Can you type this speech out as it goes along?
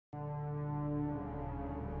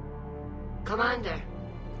Commander.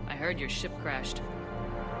 I heard your ship crashed.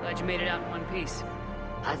 Glad you made it out in one piece.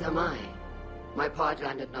 As am I. My pod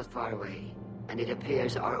landed not far away, and it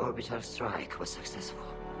appears our orbital strike was successful.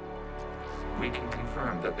 We can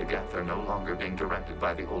confirm that the Geth are no longer being directed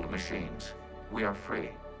by the old machines. We are free.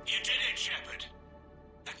 You did it, Shepard.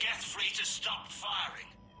 The Geth fleet has stopped firing.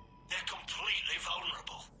 They're completely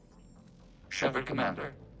vulnerable. Shepard,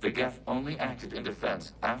 Commander, the Geth only acted in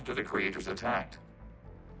defense after the Creators attacked.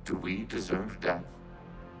 Do we deserve death?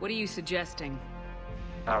 What are you suggesting?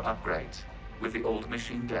 Our upgrades. With the old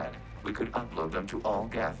machine dead, we could upload them to all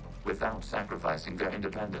Geth without sacrificing their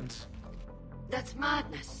independence. That's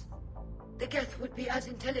madness. The Geth would be as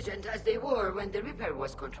intelligent as they were when the Reaper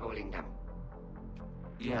was controlling them.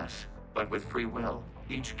 Yes, but with free will,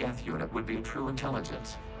 each Geth unit would be a true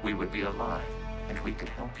intelligence. We would be alive, and we could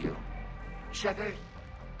help you. Shepard,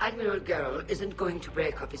 Admiral Gerrel isn't going to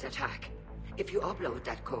break up his attack. If you upload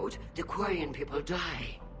that code, the Quarian people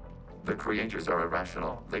die. The Creators are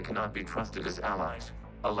irrational. They cannot be trusted as allies.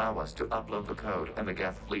 Allow us to upload the code, and the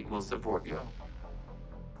Geth fleet will support you.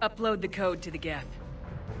 Upload the code to the Geth.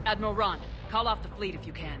 Admiral Ron, call off the fleet if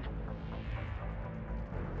you can.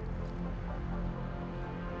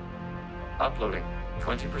 Uploading.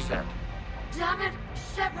 20%. Damn it,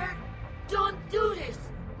 Shepard! Don't do this!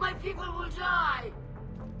 My people will die!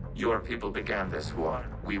 Your people began this war.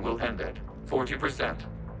 We will end it. 40%.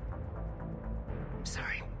 I'm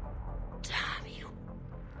sorry. Damn you.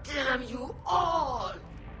 Damn you all!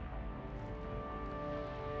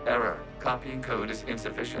 Error. Copying code is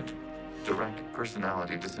insufficient. Direct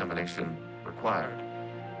personality dissemination required.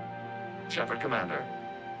 Shepard, Commander,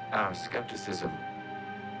 our skepticism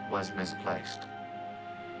was misplaced.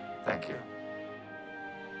 Thank you.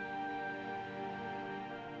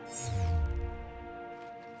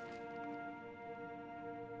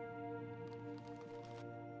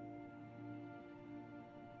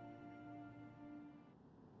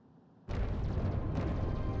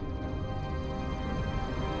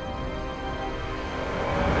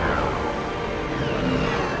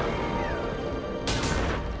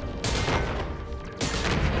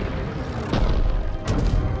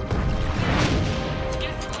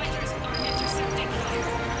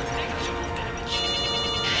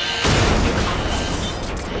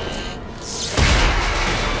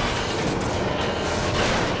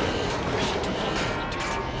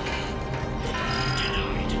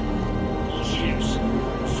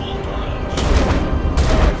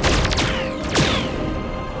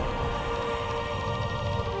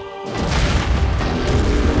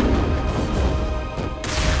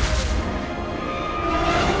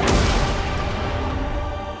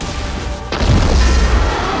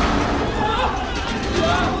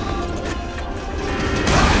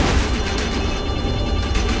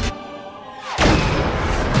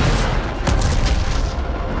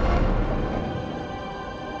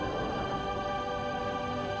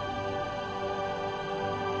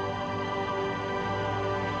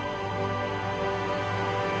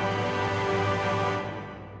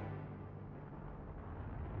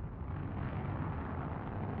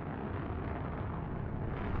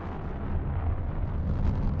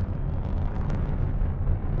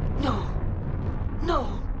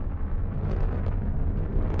 No!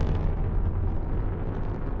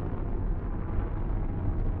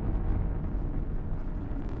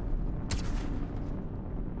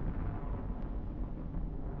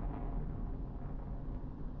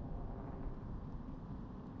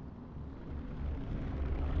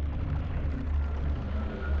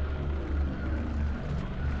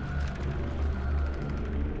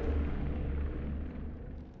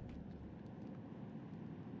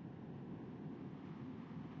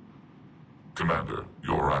 Commander,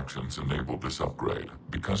 your actions enabled this upgrade.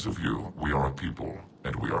 Because of you, we are a people,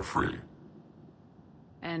 and we are free.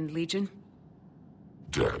 And Legion?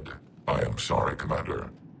 Dead. I am sorry,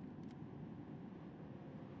 Commander.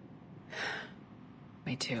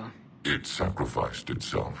 Me too. It sacrificed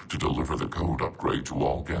itself to deliver the code upgrade to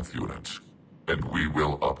all Geth units, and we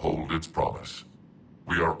will uphold its promise.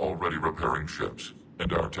 We are already repairing ships,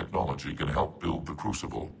 and our technology can help build the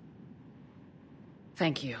Crucible.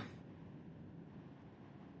 Thank you.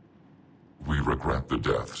 We regret the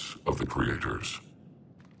deaths of the Creators.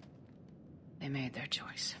 They made their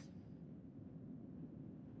choice.